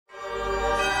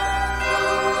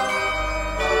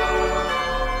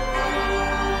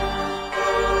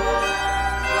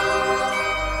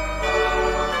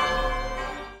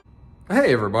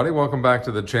Hey everybody, welcome back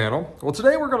to the channel. Well,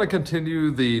 today we're going to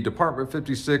continue the Department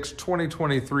 56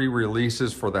 2023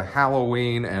 releases for the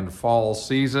Halloween and fall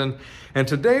season. And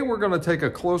today we're going to take a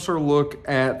closer look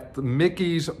at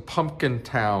Mickey's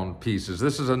Pumpkintown pieces.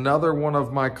 This is another one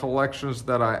of my collections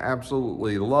that I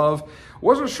absolutely love.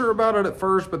 Wasn't sure about it at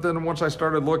first, but then once I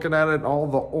started looking at it, all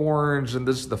the orange and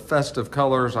the festive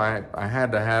colors, I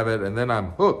had to have it, and then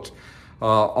I'm hooked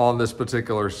on this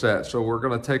particular set. So we're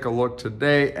going to take a look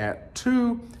today at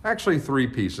three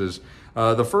pieces.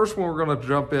 The first one we're going to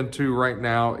jump into right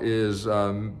now is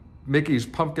Mickey's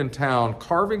Pumpkintown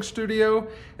Carving Studio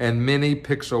and Minnie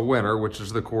Picks a Winner, which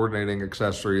is the coordinating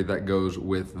accessory that goes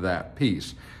with that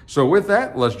piece. So with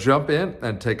that, let's jump in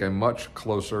and take a much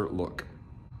closer look.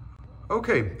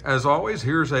 Okay, as always,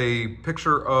 here's a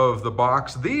picture of the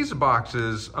box. These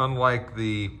boxes, unlike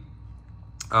the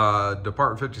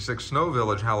Department 56 Snow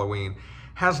Village Halloween,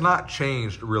 has not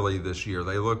changed really this year.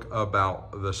 They look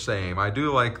about the same. I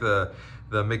do like the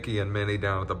Mickey and Minnie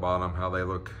down at the bottom, how they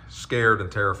look scared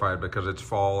and terrified because it's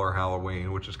fall or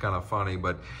Halloween, which is kind of funny.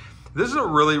 But this is a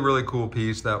really, really cool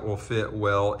piece that will fit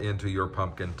well into your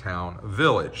Pumpkintown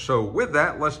village. So with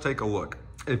that, let's take a look.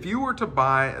 If you were to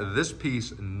buy this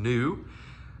piece new,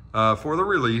 for the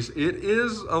release, it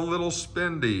is a little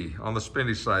spendy on the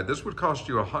spendy side. This would cost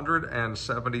you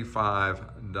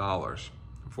 $175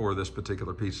 for this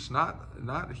particular piece. It's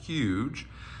not huge,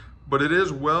 but it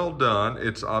is well done.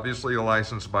 It's obviously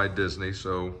licensed by Disney,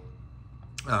 so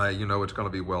you know it's going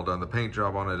to be well done. The paint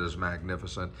job on it is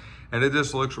magnificent, and it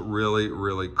just looks really,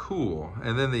 really cool.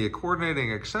 And then the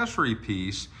coordinating accessory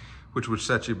piece, which would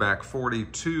set you back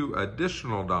 $42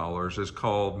 additional, is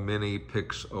called Minnie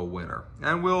Picks a Winner.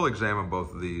 And we'll examine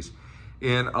both of these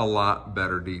in a lot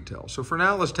better detail. So for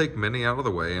now, let's take Minnie out of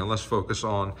the way and let's focus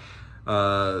on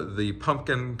the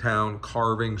Pumpkintown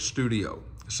Carving Studio.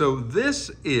 So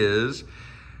this is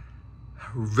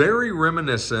very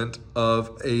reminiscent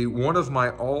of one of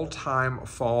my all-time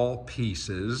fall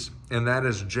pieces, and that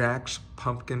is Jack's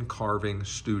Pumpkin Carving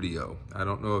Studio. I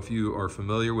don't know if you are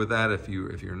familiar with that. If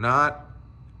you're not,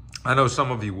 I know some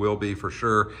of you will be for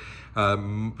sure.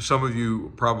 Some of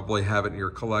you probably have it in your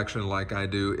collection like I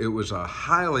do. It was a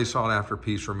highly sought after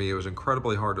piece for me. It was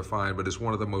incredibly hard to find, but it's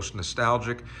one of the most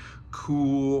nostalgic,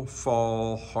 cool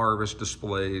fall harvest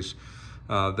displays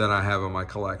that I have in my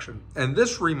collection. And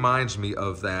this reminds me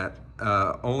of that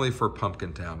only for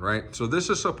Pumpkintown, right? So this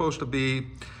is supposed to be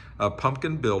a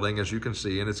pumpkin building, as you can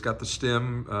see, and it's got the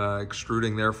stem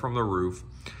extruding there from the roof.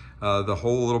 The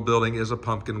whole little building is a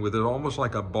pumpkin with it almost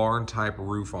like a barn type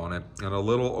roof on it, and a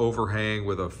little overhang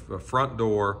with a front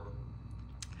door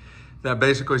that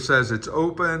basically says it's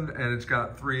open, and it's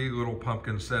got three little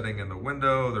pumpkins sitting in the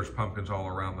window. There's pumpkins all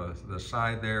around the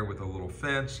side there with a little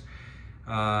fence.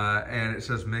 And it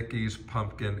says Mickey's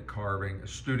Pumpkin Carving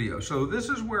Studio. So this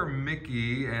is where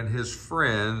Mickey and his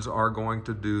friends are going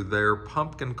to do their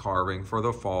pumpkin carving for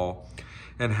the fall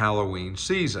and Halloween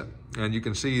season. And you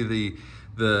can see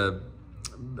the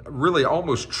really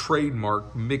almost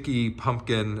trademark Mickey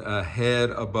pumpkin head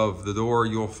above the door.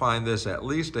 You'll find this at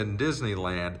least in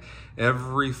Disneyland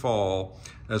every fall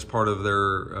as part of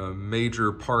their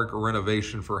major park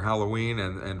renovation for Halloween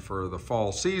and for the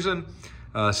fall season.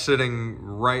 Sitting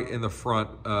right in the front,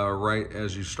 right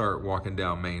as you start walking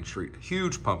down Main Street.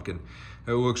 Huge pumpkin.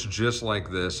 It looks just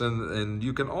like this. And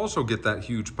you can also get that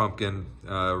huge pumpkin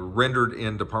rendered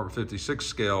in Department 56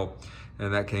 scale,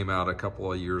 and that came out a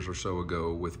couple of years or so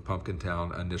ago with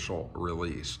Pumpkintown initial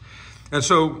release. And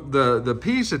so the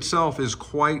piece itself is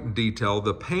quite detailed.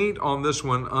 The paint on this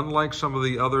one, unlike some of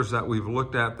the others that we've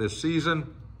looked at this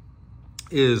season,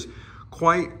 is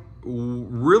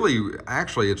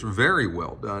actually it's very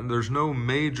well done. There's no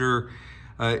major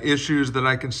issues that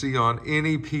I can see on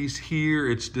any piece here.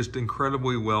 It's just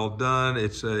incredibly well done.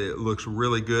 It looks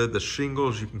really good. The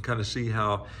shingles, you can kind of see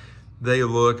how they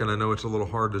look, and I know it's a little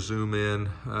hard to zoom in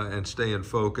and stay in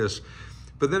focus.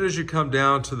 But then as you come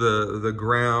down to the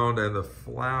ground and the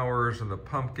flowers and the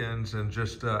pumpkins and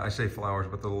just, I say flowers,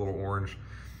 but the little orange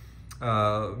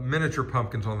miniature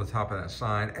pumpkins on the top of that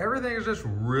sign, everything is just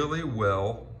really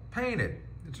well painted.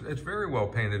 It's very well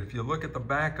painted. If you look at the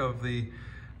back of the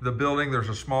building, there's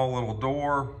a small little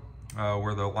door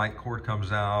where the light cord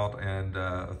comes out, and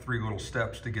three little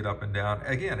steps to get up and down.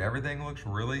 Again, everything looks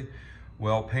really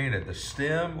well painted. The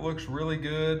stem looks really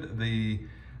good. The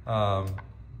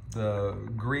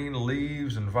green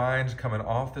leaves and vines coming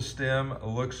off the stem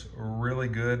looks really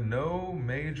good. No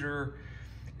major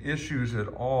issues at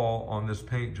all on this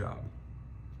paint job.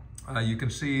 You can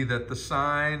see that the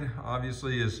sign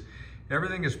obviously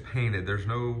everything is painted. There's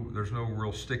no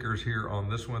real stickers here on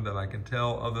this one that I can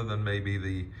tell, other than maybe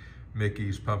the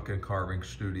Mickey's Pumpkin Carving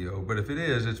Studio. But if it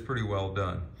is, it's pretty well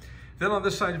done. Then on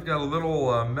this side, you've got a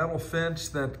little metal fence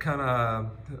that kind of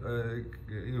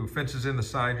fences in the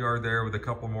side yard there with a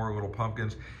couple more little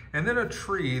pumpkins. And then a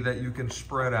tree that you can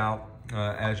spread out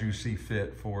as you see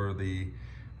fit for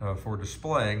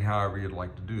displaying however you'd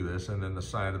like to do this. And then the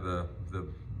side of the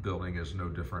building is no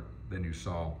different than you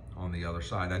saw on the other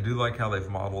side. I do like how they've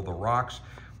modeled the rocks.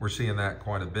 We're seeing that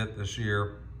quite a bit this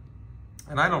year.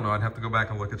 And I don't know, I'd have to go back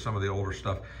and look at some of the older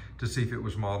stuff to see if it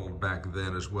was modeled back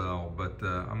then as well, but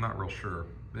I'm not real sure.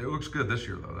 It looks good this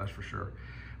year though, that's for sure.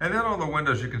 And then on the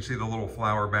windows, you can see the little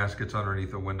flower baskets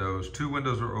underneath the windows. 2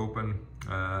 windows are open,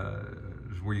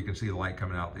 where you can see light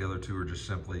coming out. The other 2 are just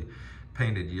simply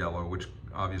painted yellow, which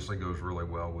obviously goes really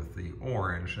well with the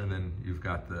orange. And then you've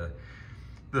got the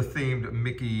themed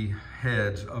Mickey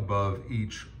heads above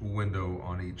each window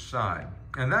on each side.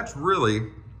 And that's really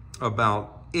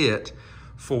about it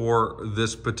for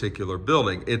this particular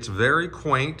building. It's very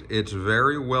quaint, it's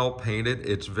very well painted,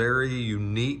 it's very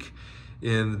unique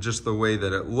in just the way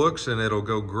that it looks, and it'll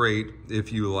go great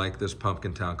if you like this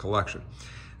Pumpkintown collection.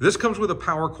 This comes with a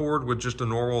power cord with just a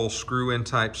normal screw-in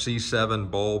type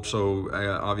C7 bulb, so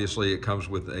obviously it comes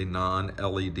with a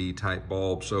non-LED type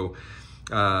bulb, so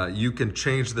you can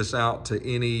change this out to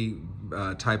any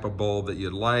type of bulb that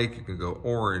you'd like. You can go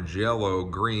orange, yellow,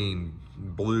 green,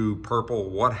 blue,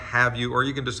 purple, what have you, or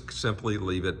you can just simply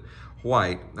leave it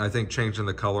white. I think changing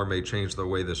the color may change the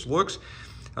way this looks,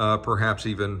 perhaps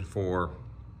even for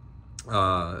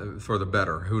the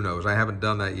better. Who knows? I haven't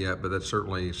done that yet, but that's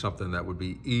certainly something that would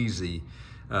be easy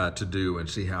to do and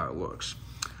see how it looks.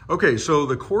 Okay, so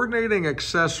the coordinating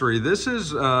accessory, this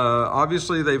is,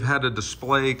 obviously they've had a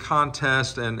display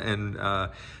contest and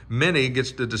Minnie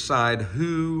gets to decide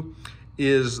who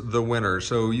is the winner.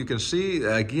 So you can see,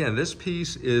 again, this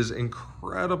piece is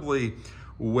incredibly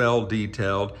well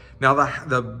detailed. Now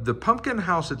the pumpkin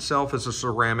house itself is a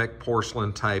ceramic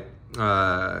porcelain type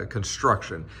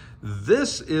construction.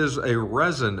 This is a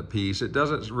resin piece. It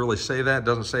doesn't really say that,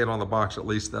 doesn't say it on the box, at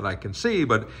least that I can see,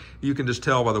 but you can just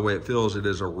tell by the way it feels it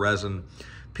is a resin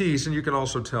piece. And you can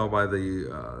also tell by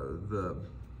the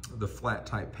flat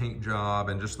type paint job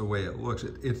and just the way it looks.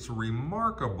 It's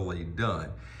remarkably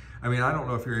done. I mean, I don't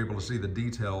know if you're able to see the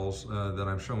details that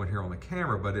I'm showing here on the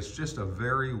camera, but it's just a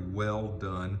very well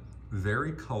done,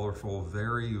 very colorful,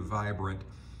 very vibrant,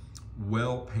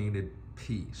 well painted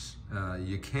piece.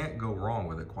 You can't go wrong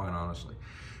with it, quite honestly.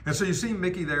 And so you see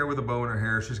Mickey there with a bow in her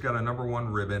hair. She's got a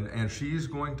 #1 ribbon, and she's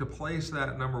going to place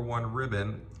that #1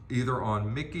 ribbon either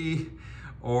on Mickey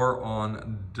or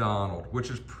on Donald,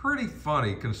 which is pretty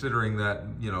funny considering that,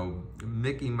 you know,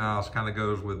 Mickey Mouse kind of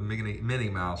goes with Minnie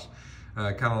Mouse.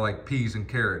 Kind of like peas and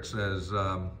carrots, as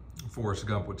Forrest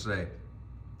Gump would say.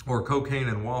 Or cocaine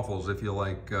and waffles, if you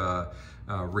like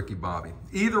Ricky Bobby.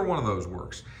 Either one of those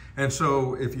works. And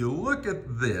so if you look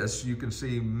at this, you can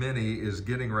see Minnie is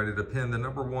getting ready to pin the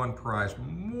 #1 prize,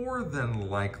 more than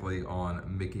likely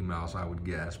on Mickey Mouse, I would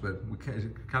guess, but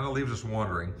it kind of leaves us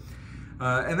wondering.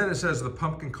 And then it says the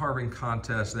pumpkin carving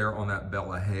contest there on that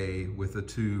bale of hay with the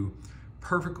 2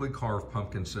 perfectly carved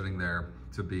pumpkins sitting there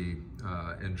to be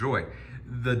enjoyed.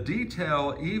 The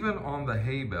detail, even on the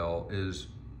hay bale, is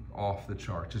off the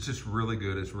charts. It's just really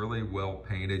good. It's really well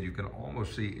painted. You can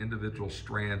almost see individual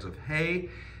strands of hay.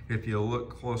 If you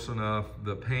look close enough,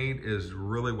 the paint is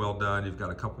really well done. You've got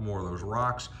a couple more of those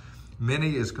rocks.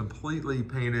 Minnie is completely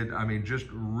painted. I mean, just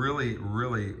really,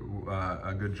 really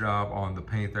a good job on the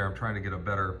paint there. I'm trying to get a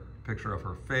better picture of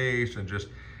her face and just,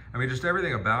 I mean, just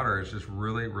everything about her is just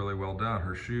really, really well done.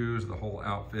 Her shoes, the whole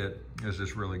outfit is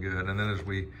just really good. And then as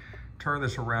we turn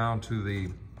this around to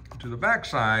the back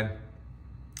side,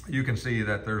 you can see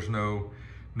that there's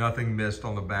nothing missed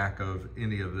on the back of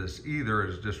any of this either.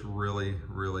 It's just really,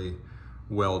 really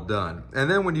well done. And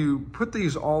then when you put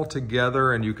these all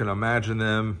together and you can imagine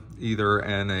them either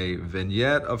in a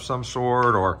vignette of some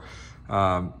sort or,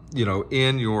 you know,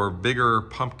 in your bigger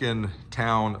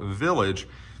Pumpkintown village,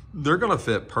 they're gonna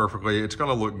fit perfectly. It's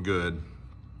gonna look good.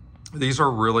 These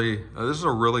are really, this is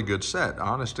a really good set,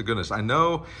 honest to goodness. I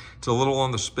know it's a little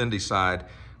on the spendy side,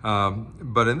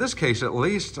 but in this case, at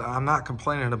least I'm not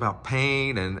complaining about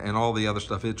paint and all the other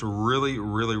stuff. It's really,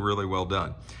 really, really well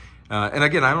done. And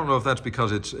again, I don't know if that's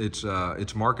because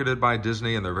it's marketed by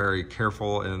Disney and they're very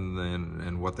careful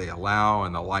in what they allow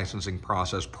and the licensing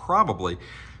process, probably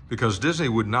because Disney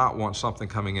would not want something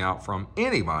coming out from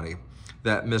anybody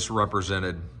that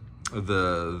misrepresented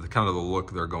the kind of the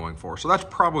look they're going for. So that's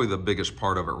probably the biggest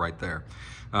part of it right there.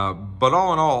 But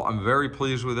all in all, I'm very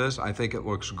pleased with this. I think it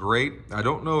looks great. I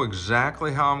don't know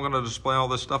exactly how I'm going to display all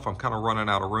this stuff. I'm kind of running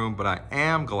out of room, but I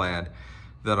am glad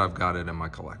that I've got it in my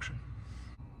collection.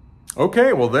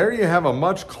 Okay, well, there you have a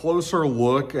much closer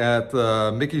look at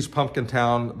Mickey's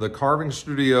Pumpkintown, the carving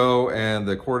studio, and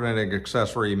the coordinating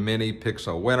accessory Minnie Picks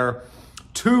a winner.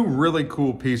 Two really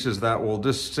cool pieces that will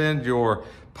just send your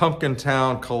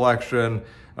Pumpkintown collection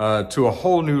to a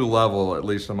whole new level, at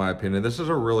least in my opinion. This is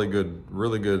a really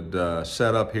good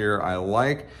setup here. I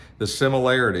like the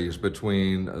similarities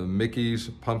between Mickey's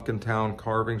Pumpkintown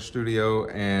carving studio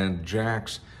and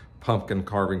Jack's pumpkin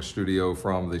carving studio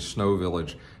from the Snow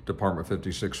Village Department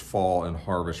 56 Fall and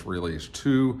Harvest release.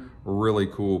 Two really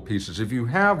cool pieces. If you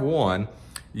have one,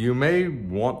 you may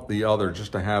want the other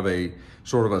just to have a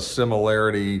sort of a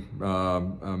similarity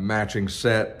matching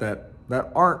set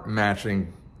that aren't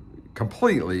matching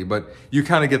completely, but you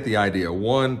kind of get the idea.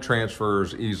 One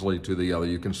transfers easily to the other.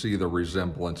 You can see the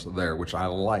resemblance there, which I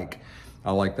like.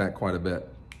 I like that quite a bit.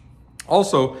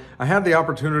 Also, I had the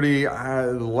opportunity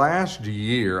last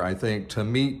year, I think, to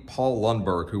meet Paul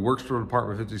Lundberg, who works for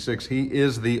Department 56. He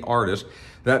is the artist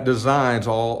that designs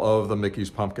all of the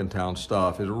Mickey's Pumpkintown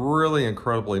stuff. He's a really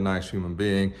incredibly nice human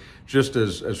being, just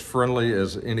as friendly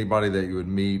as anybody that you would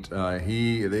meet.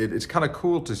 It's kind of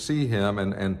cool to see him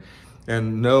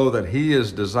and know that he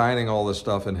is designing all this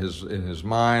stuff in his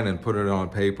mind and putting it on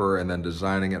paper and then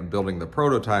designing it and building the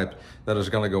prototype that is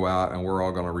going to go out and we're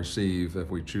all going to receive if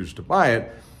we choose to buy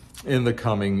it in the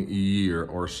coming year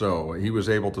or so. He was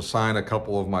able to sign a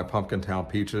couple of my Pumpkintown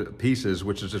pieces,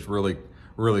 which is just really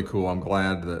cool. I'm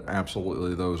glad that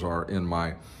absolutely those are in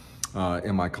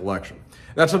my collection.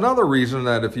 That's another reason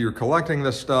that if you're collecting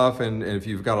this stuff and if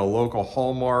you've got a local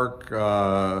hallmark,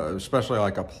 especially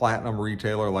like a platinum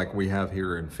retailer like we have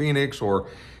here in Phoenix, or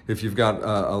if you've got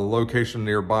a location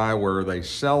nearby where they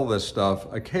sell this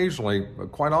stuff, occasionally,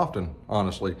 quite often,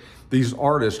 honestly, these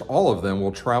artists, all of them,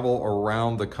 will travel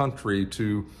around the country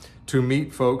to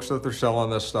meet folks that they're selling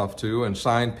this stuff to and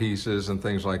sign pieces and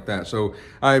things like that. So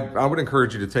I would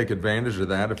encourage you to take advantage of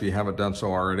that if you haven't done so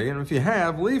already. And if you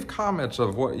have, leave comments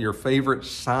of what your favorite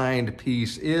signed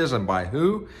piece is and by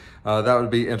who. That would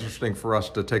be interesting for us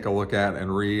to take a look at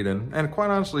and read and quite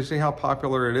honestly see how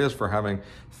popular it is for having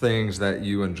things that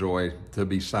you enjoy to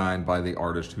be signed by the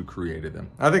artist who created them.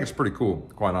 I think it's pretty cool,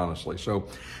 quite honestly. So,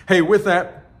 hey, with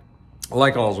that,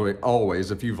 like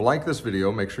always, if you've liked this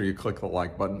video, make sure you click the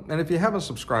like button. And if you haven't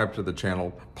subscribed to the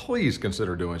channel, please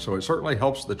consider doing so. It certainly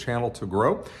helps the channel to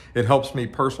grow. It helps me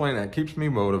personally, and it keeps me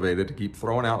motivated to keep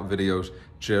throwing out videos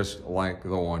just like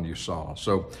the one you saw.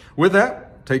 So with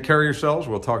that, take care of yourselves.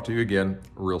 We'll talk to you again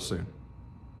real soon.